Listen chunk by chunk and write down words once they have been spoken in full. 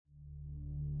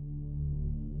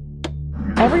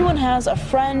Everyone has a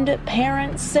friend,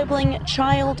 parent, sibling,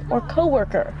 child, or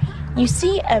coworker you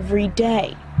see every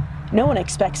day. No one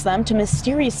expects them to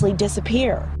mysteriously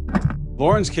disappear.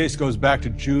 Lauren's case goes back to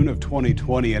June of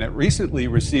 2020, and it recently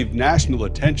received national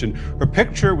attention. Her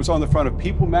picture was on the front of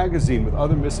People magazine with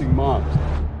other missing moms.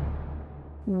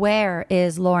 Where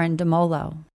is Lauren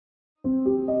DeMolo?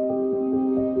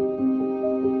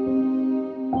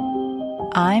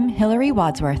 I'm Hillary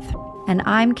Wadsworth. And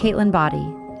I'm Caitlin Body,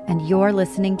 and you're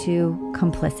listening to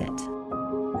Complicit.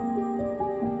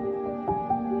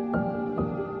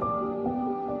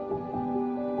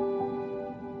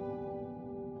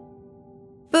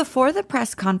 Before the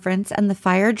press conference and the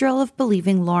fire drill of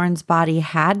believing Lauren's body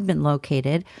had been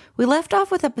located, we left off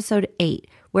with episode 8,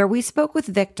 where we spoke with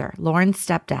Victor, Lauren's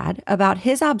stepdad, about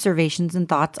his observations and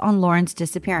thoughts on Lauren's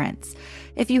disappearance.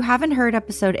 If you haven't heard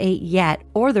episode 8 yet,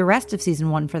 or the rest of season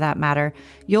 1 for that matter,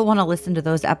 you'll want to listen to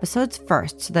those episodes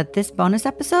first so that this bonus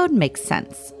episode makes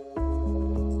sense.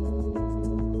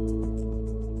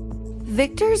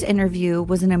 Victor's interview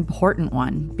was an important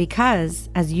one because,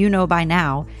 as you know by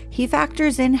now, he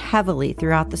factors in heavily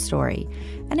throughout the story,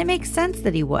 and it makes sense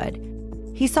that he would.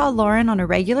 He saw Lauren on a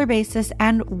regular basis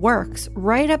and works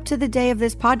right up to the day of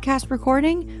this podcast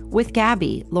recording with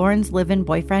Gabby, Lauren's live-in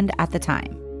boyfriend at the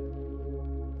time.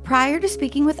 Prior to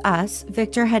speaking with us,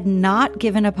 Victor had not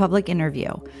given a public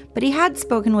interview, but he had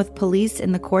spoken with police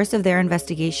in the course of their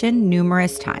investigation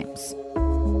numerous times.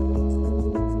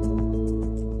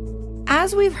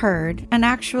 As we've heard, and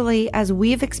actually as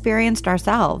we've experienced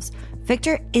ourselves,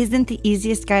 Victor isn't the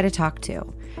easiest guy to talk to.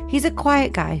 He's a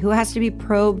quiet guy who has to be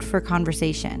probed for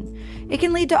conversation. It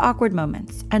can lead to awkward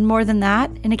moments, and more than that,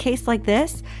 in a case like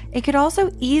this, it could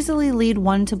also easily lead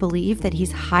one to believe that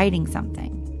he's hiding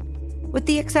something. With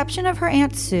the exception of her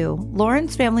Aunt Sue,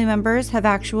 Lauren's family members have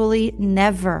actually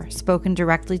never spoken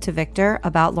directly to Victor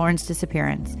about Lauren's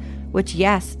disappearance, which,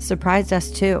 yes, surprised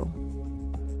us too.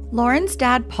 Lauren's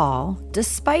dad, Paul,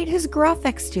 despite his gruff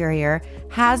exterior,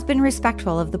 has been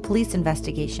respectful of the police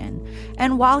investigation.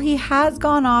 And while he has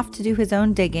gone off to do his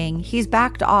own digging, he's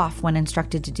backed off when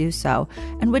instructed to do so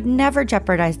and would never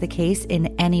jeopardize the case in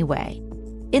any way.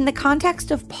 In the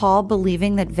context of Paul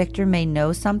believing that Victor may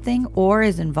know something or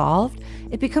is involved,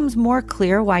 it becomes more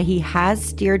clear why he has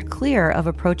steered clear of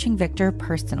approaching Victor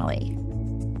personally.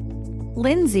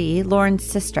 Lindsay, Lauren's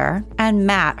sister, and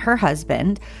Matt, her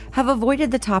husband, have avoided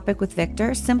the topic with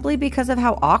Victor simply because of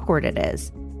how awkward it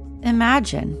is.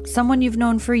 Imagine someone you've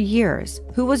known for years,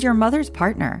 who was your mother's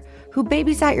partner, who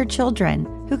babysat your children,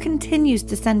 who continues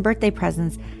to send birthday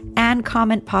presents and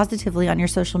comment positively on your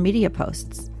social media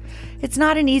posts. It's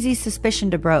not an easy suspicion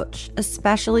to broach,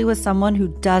 especially with someone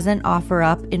who doesn't offer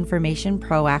up information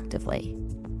proactively.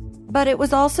 But it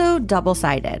was also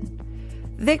double-sided.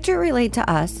 Victor relayed to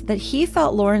us that he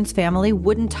felt Lauren's family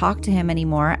wouldn't talk to him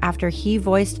anymore after he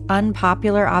voiced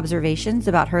unpopular observations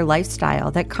about her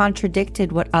lifestyle that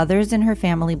contradicted what others in her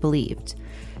family believed,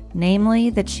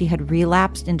 namely that she had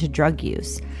relapsed into drug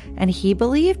use, and he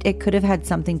believed it could have had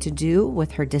something to do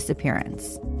with her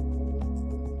disappearance.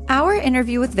 Our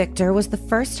interview with Victor was the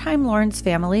first time Lauren's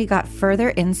family got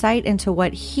further insight into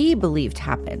what he believed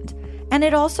happened, and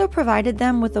it also provided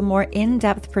them with a more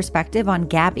in-depth perspective on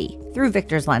Gabby, through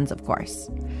Victor's lens, of course.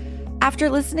 After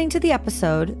listening to the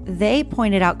episode, they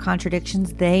pointed out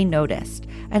contradictions they noticed,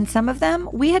 and some of them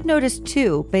we had noticed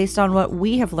too, based on what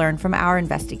we have learned from our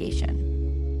investigation.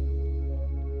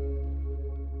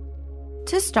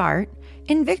 To start,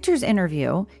 in Victor's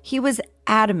interview, he was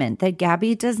adamant that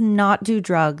Gabby does not do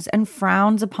drugs and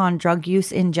frowns upon drug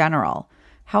use in general.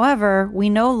 However, we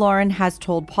know Lauren has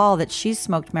told Paul that she's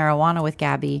smoked marijuana with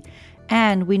Gabby,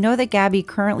 and we know that Gabby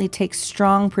currently takes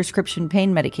strong prescription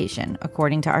pain medication,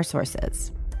 according to our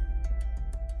sources.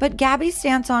 But Gabby's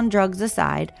stance on drugs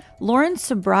aside, Lauren's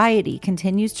sobriety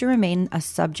continues to remain a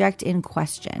subject in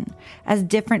question, as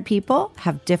different people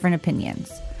have different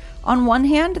opinions. On one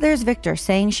hand, there's Victor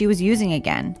saying she was using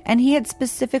again, and he had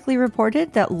specifically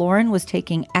reported that Lauren was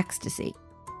taking ecstasy.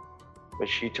 But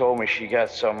she told me she got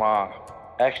some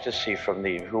ecstasy from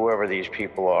whoever these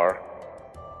people are.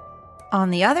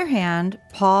 On the other hand,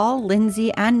 Paul,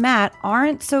 Lindsay, and Matt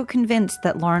aren't so convinced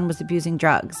that Lauren was abusing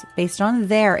drugs based on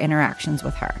their interactions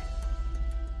with her.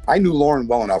 I knew Lauren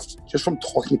well enough, just from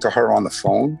talking to her on the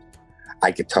phone,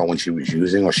 I could tell when she was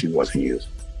using or she wasn't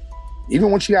using.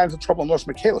 Even when she got into trouble in North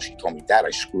Michaela, she told me, Dad,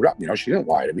 I screwed up. She didn't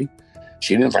lie to me.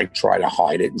 She didn't try to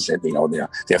hide it and said,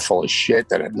 they're full of shit,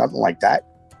 nothing like that.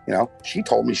 She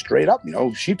told me straight up,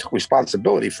 she took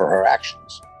responsibility for her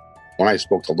actions. When I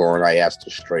spoke to Lauren, I asked her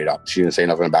straight up. She didn't say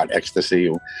nothing about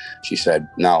ecstasy. She said,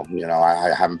 no,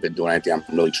 I haven't been doing anything. I'm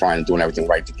really doing everything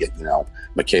right to get,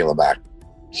 Michaela back.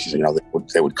 She said,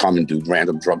 they would come and do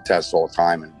random drug tests all the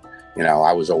time. And,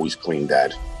 I was always clean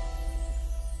dead.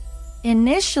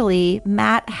 Initially,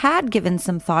 Matt had given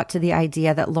some thought to the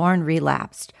idea that Lauren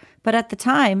relapsed, but at the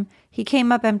time, he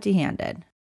came up empty-handed.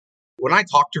 When I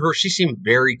talked to her, she seemed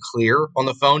very clear on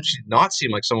the phone. She did not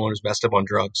seem like someone who's messed up on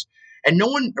drugs. And no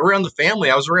one around the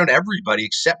family, I was around everybody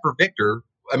except for Victor.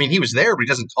 I mean, he was there, but he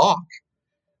doesn't talk.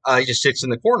 He just sits in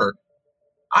the corner.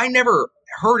 I never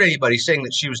heard anybody saying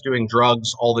that she was doing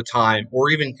drugs all the time or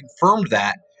even confirmed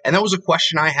that. And that was a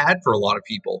question I had for a lot of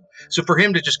people. So for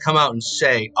him to just come out and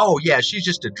say, oh, yeah, she's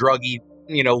just a druggie.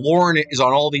 Lauren is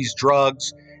on all these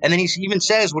drugs. And then he even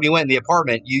says when he went in the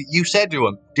apartment, you said to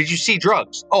him, did you see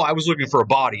drugs? Oh, I was looking for a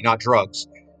body, not drugs.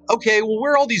 Okay, well,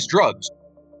 where are all these drugs?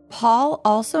 Paul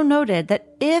also noted that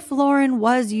if Lauren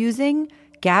was using,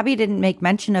 Gabby didn't make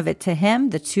mention of it to him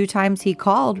the 2 times he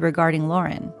called regarding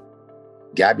Lauren.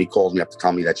 Gabby called me up to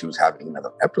tell me that she was having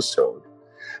another episode,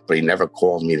 but he never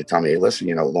called me to tell me, hey, listen,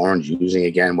 Lauren's using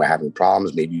again. We're having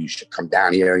problems. Maybe you should come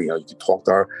down here. You can talk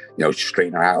to her,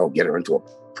 straighten her out, get her into a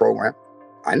program.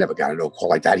 I never got a no call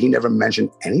like that. He never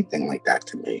mentioned anything like that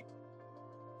to me.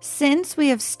 Since we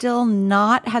have still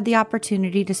not had the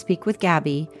opportunity to speak with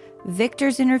Gabby,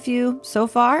 Victor's interview so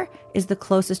far is the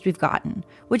closest we've gotten,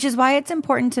 which is why it's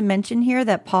important to mention here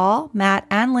that Paul, Matt,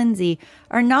 and Lindsay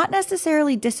are not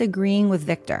necessarily disagreeing with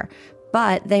Victor,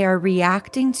 but they are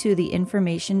reacting to the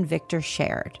information Victor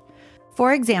shared.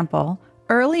 For example,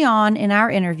 early on in our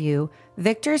interview,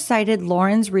 Victor cited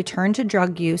Lauren's return to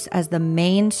drug use as the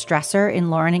main stressor in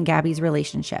Lauren and Gabby's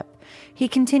relationship. He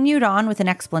continued on with an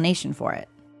explanation for it.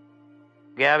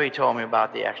 Gabby told me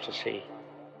about the ecstasy.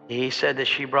 He said that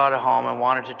she brought it home and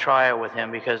wanted to try it with him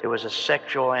because it was a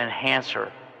sexual enhancer.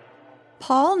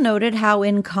 Paul noted how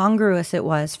incongruous it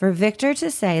was for Victor to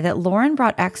say that Lauren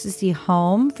brought ecstasy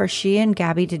home for she and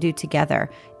Gabby to do together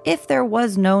if there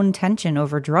was known tension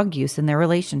over drug use in their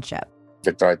relationship.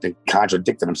 Victor, I think,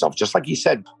 contradicted himself. Just like he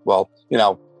said,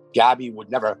 Gabby would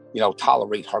never,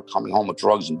 tolerate her coming home with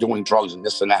drugs and doing drugs and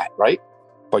this and that, right?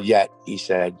 But yet he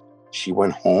said she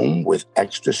went home with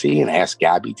ecstasy and asked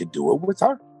Gabby to do it with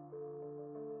her.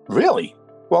 Really?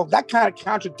 Well, that kind of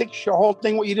contradicts your whole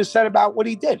thing, what you just said about what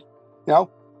he did,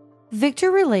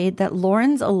 Victor relayed that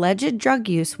Lauren's alleged drug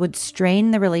use would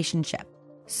strain the relationship,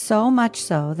 so much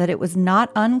so that it was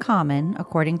not uncommon,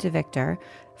 according to Victor,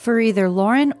 for either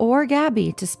Lauren or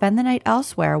Gabby to spend the night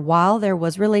elsewhere while there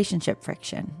was relationship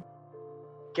friction.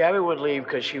 Gabby would leave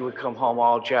because she would come home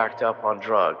all jacked up on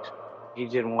drugs. He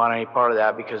didn't want any part of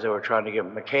that because they were trying to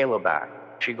get Michaela back.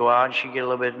 She'd go out and she'd get a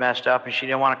little bit messed up, and she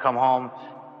didn't want to come home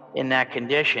in that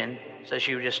condition, so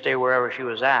she would just stay wherever she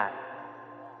was at.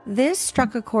 This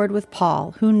struck a chord with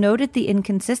Paul, who noted the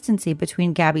inconsistency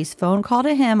between Gabby's phone call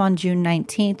to him on June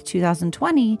 19,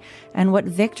 2020, and what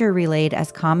Victor relayed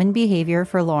as common behavior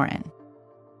for Lauren.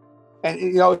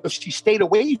 And, she stayed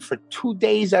away for 2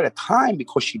 days at a time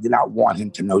because she did not want him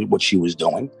to know what she was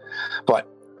doing. But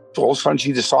all of a sudden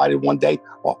she decided one day,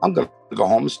 well, I'm going to go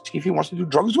home and see if he wants to do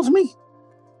drugs with me.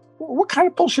 What kind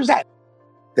of bullshit is that?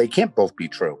 They can't both be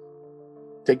true.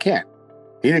 They can't.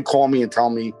 He didn't call me and tell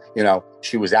me,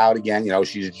 she was out again.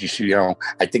 She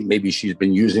I think maybe she's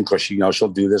been using because she'll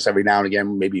do this every now and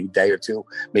again, maybe a day or two.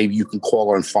 Maybe you can call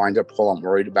her and find her, Paul, I'm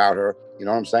worried about her. You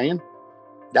know what I'm saying?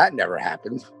 That never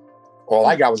happened. All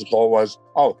I got was a call was,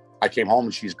 oh, I came home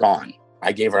and she's gone.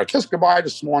 I gave her a kiss goodbye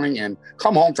this morning and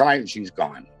come home tonight and she's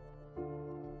gone.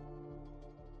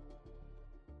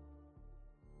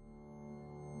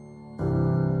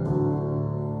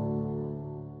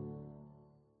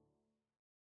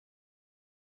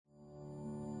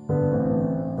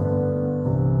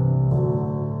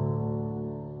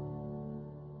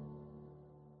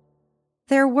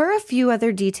 There were a few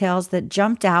other details that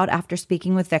jumped out after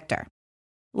speaking with Victor,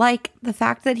 like the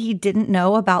fact that he didn't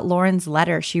know about Lauren's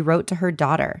letter she wrote to her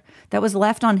daughter that was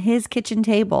left on his kitchen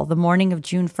table the morning of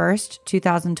June 1st,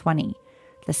 2020,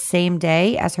 the same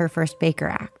day as her first Baker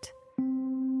Act.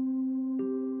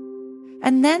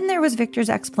 And then there was Victor's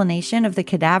explanation of the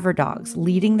cadaver dogs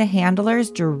leading the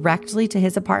handlers directly to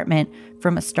his apartment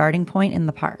from a starting point in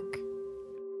the park.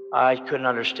 I couldn't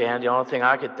understand. The only thing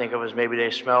I could think of is maybe they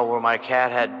smelled where my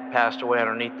cat had passed away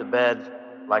underneath the bed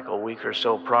like a week or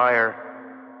so prior.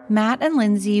 Matt and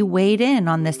Lindsay weighed in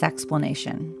on this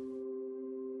explanation.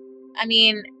 I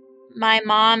mean, my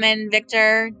mom and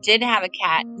Victor did have a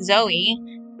cat, Zoe,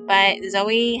 but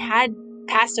Zoe had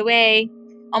passed away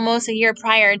almost a year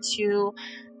prior to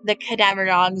the cadaver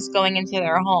dogs going into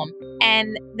their home.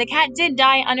 And the cat did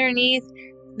die underneath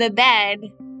the bed,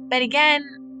 but again,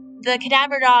 the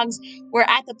cadaver dogs were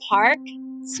at the park,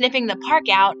 sniffing the park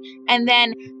out, and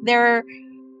then their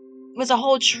was a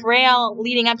whole trail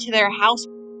leading up to their house.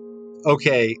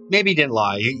 Okay, maybe he didn't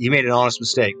lie. He made an honest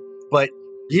mistake. But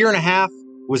a year and a half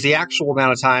was the actual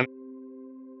amount of time.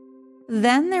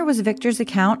 Then there was Victor's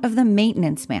account of the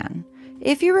maintenance man.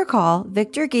 If you recall,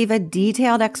 Victor gave a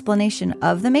detailed explanation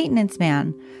of the maintenance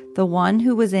man, the one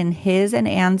who was in his and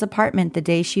Anne's apartment the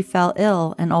day she fell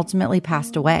ill and ultimately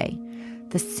passed away.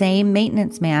 The same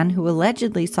maintenance man who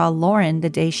allegedly saw Lauren the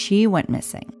day she went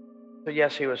missing. So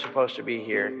yes, he was supposed to be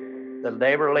here. The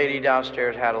neighbor lady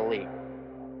downstairs had a leak,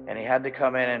 and he had to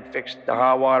come in and fix the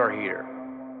hot water heater.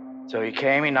 So he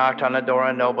came, he knocked on the door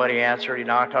and nobody answered. He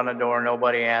knocked on the door and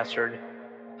nobody answered.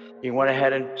 He went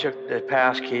ahead and took the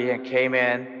pass key and came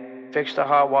in, fixed the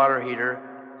hot water heater,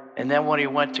 and then when he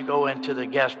went to go into the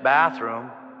guest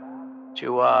bathroom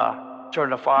to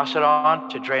turn the faucet on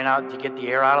to drain out, to get the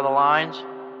air out of the lines,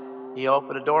 he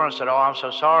opened the door and said, "Oh, I'm so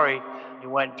sorry." He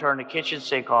went and turned the kitchen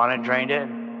sink on and drained it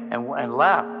and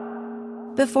left.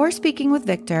 Before speaking with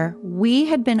Victor, we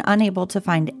had been unable to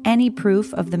find any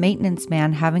proof of the maintenance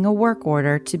man having a work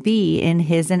order to be in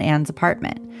his and Anne's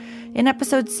apartment. In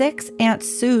episode 6, Aunt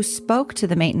Sue spoke to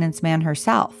the maintenance man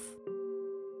herself.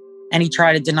 And he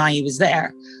tried to deny he was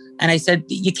there. And I said,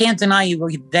 "You can't deny you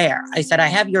were there." I said, "I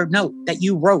have your note that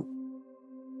you wrote."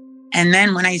 And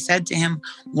then when I said to him,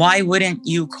 "Why wouldn't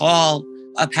you call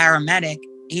a paramedic?"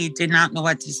 he did not know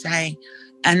what to say.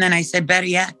 And then I said, "Better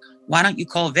yet, why don't you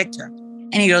call Victor?"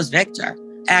 And he goes, "Victor,"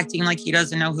 acting like he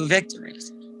doesn't know who Victor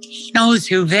is. He knows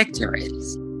who Victor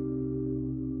is.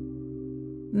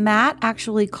 Matt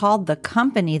actually called the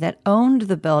company that owned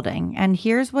the building, and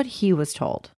here's what he was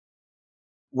told.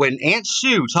 When Aunt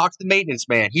Sue talked to the maintenance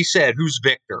man, he said, "Who's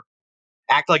Victor?"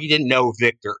 Act like he didn't know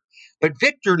Victor. But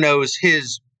Victor knows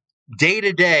his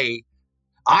day-to-day.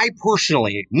 I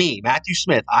personally, me, Matthew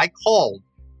Smith, I called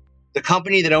the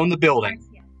company that owned the building,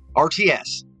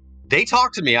 RTS. They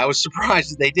talked to me. I was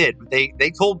surprised that they did. But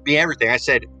they told me everything. I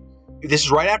said, this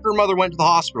is right after her mother went to the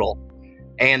hospital.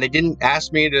 And they didn't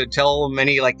ask me to tell them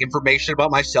any information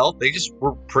about myself. They just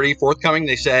were pretty forthcoming.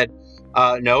 They said,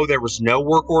 no, there was no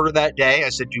work order that day. I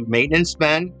said, do maintenance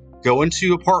men go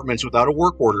into apartments without a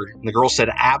work order? And the girl said,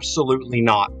 absolutely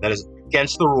not. That is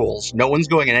against the rules. No one's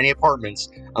going in any apartments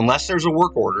unless there's a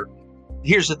work order.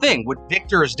 Here's the thing. What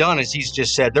Victor has done is he's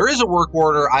just said, there is a work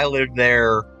order. I lived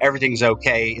there. Everything's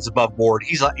okay. It's above board.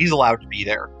 He's allowed to be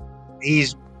there.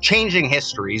 He's changing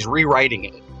history. He's rewriting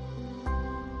it.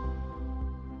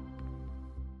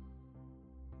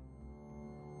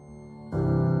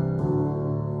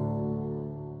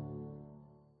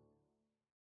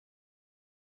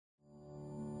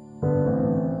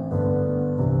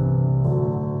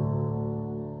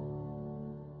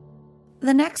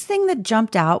 The next thing that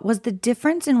jumped out was the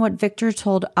difference in what Victor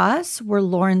told us were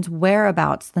Lauren's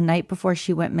whereabouts the night before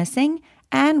she went missing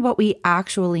and what we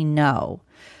actually know.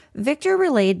 Victor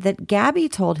relayed that Gabby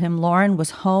told him Lauren was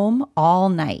home all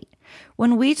night.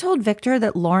 When we told Victor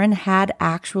that Lauren had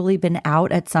actually been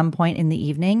out at some point in the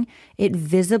evening, it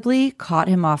visibly caught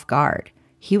him off guard.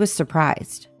 He was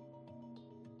surprised.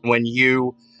 When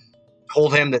you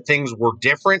told him that things were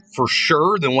different for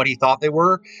sure than what he thought they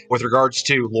were with regards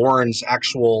to Lauren's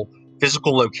actual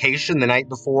physical location the night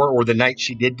before or the night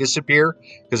she did disappear,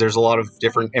 because there's a lot of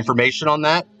different information on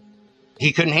that,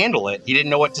 he couldn't handle it. He didn't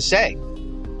know what to say.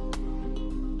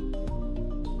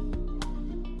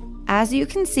 As you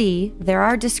can see, there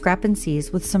are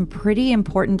discrepancies with some pretty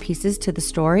important pieces to the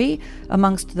story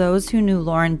amongst those who knew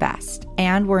Lauren best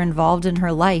and were involved in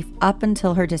her life up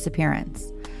until her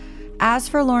disappearance. As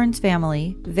for Lauren's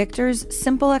family, Victor's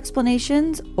simple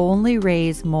explanations only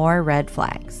raise more red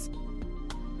flags.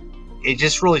 It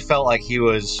just really felt like he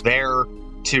was there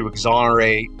to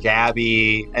exonerate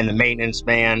Gabby and the maintenance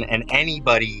man and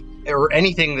anybody or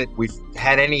anything that we've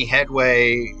had any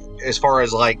headway as far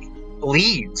as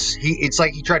leads. It's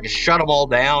like he tried to shut them all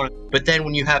down. But then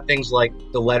when you have things like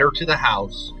the letter to the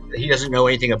house, he doesn't know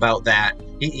anything about that.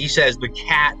 He says the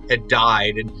cat had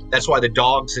died and that's why the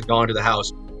dogs had gone to the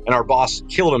house. And our boss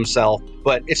killed himself,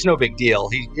 but it's no big deal.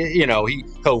 He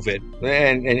COVID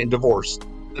and divorced.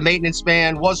 The maintenance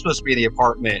man was supposed to be in the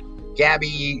apartment.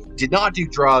 Gabby did not do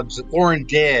drugs. Lauren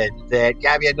did. That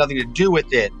Gabby had nothing to do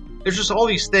with it. There's just all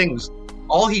these things.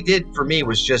 All he did for me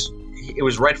was it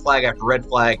was red flag after red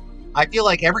flag. I feel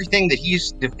like everything that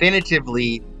he's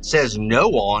definitively says no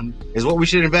on is what we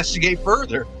should investigate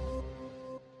further.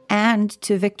 And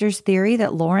to Victor's theory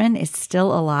that Lauren is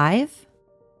still alive?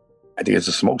 I think it's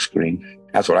a smokescreen.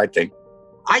 That's what I think.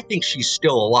 I think she's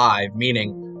still alive,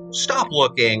 meaning stop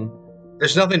looking.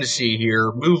 There's nothing to see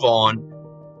here. Move on.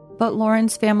 But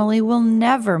Lauren's family will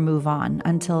never move on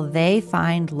until they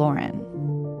find Lauren.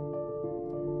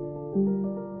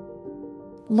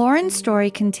 Lauren's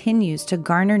story continues to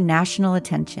garner national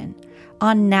attention.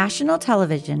 On national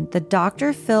television, the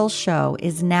Dr. Phil show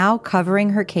is now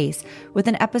covering her case with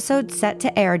an episode set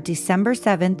to air December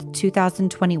 7th,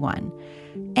 2021.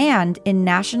 And in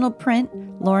national print,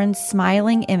 Lauren's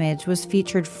smiling image was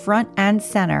featured front and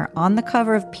center on the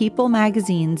cover of People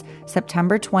magazine's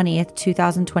September 20th,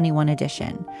 2021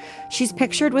 edition. She's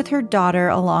pictured with her daughter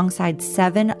alongside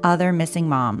 7 other missing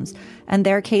moms, and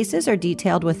their cases are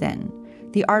detailed within.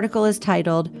 The article is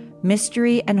titled,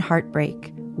 Mystery and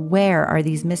Heartbreak. Where are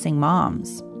these missing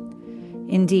moms?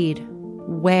 Indeed,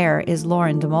 where is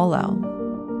Lauren DeMolo?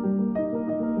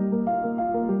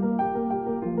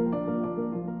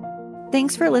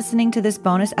 Thanks for listening to this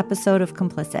bonus episode of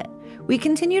Complicit. We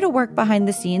continue to work behind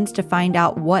the scenes to find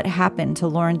out what happened to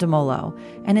Lauren DeMolo.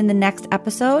 And in the next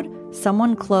episode,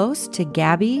 someone close to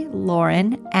Gabby,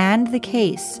 Lauren, and the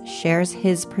case shares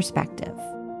his perspective.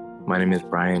 My name is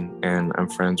Brian, and I'm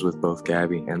friends with both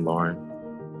Gabby and Lauren.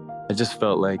 I just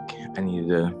felt like I needed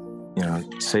to,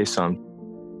 say something.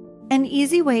 An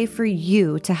easy way for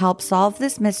you to help solve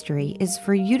this mystery is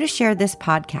for you to share this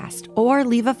podcast or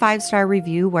leave a 5-star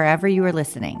review wherever you are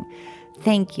listening.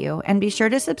 Thank you, and be sure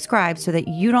to subscribe so that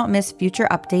you don't miss future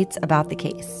updates about the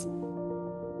case.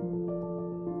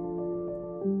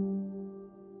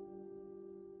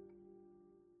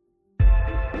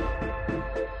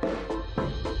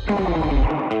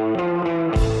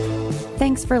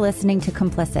 Thanks for listening to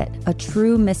Complicit, a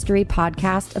true mystery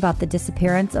podcast about the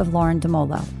disappearance of Lauren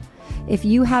DeMolo. If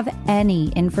you have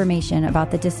any information about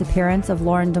the disappearance of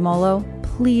Lauren DeMolo,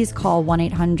 please call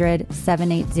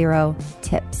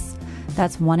 1-800-780-TIPS.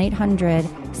 That's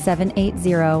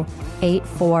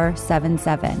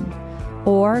 1-800-780-8477.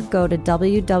 Or go to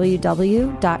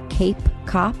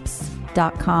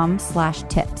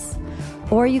www.capecops.com/tips.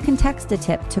 Or you can text a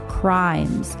tip to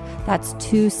CRIMES. That's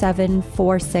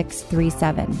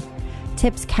 274637.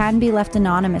 Tips can be left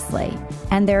anonymously,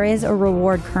 and there is a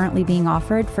reward currently being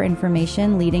offered for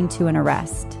information leading to an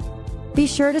arrest. Be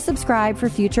sure to subscribe for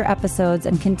future episodes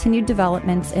and continued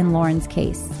developments in Lauren's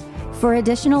case. For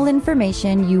additional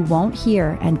information you won't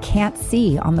hear and can't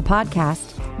see on the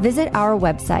podcast, visit our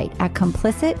website at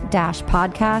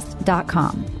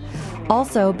complicit-podcast.com.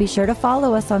 Also, be sure to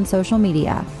follow us on social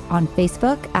media, on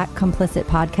Facebook at Complicit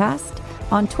Podcast,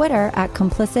 on Twitter at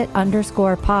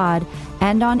complicit_pod,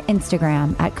 and on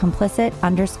Instagram at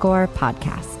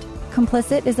complicit_podcast.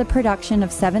 Complicit is a production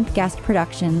of Seventh Guest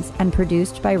Productions and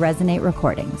produced by Resonate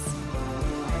Recordings.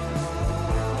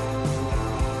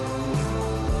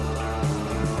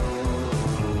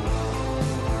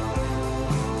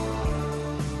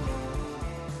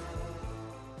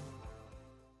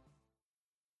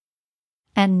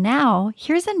 And now,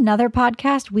 here's another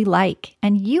podcast we like,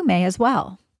 and you may as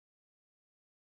well.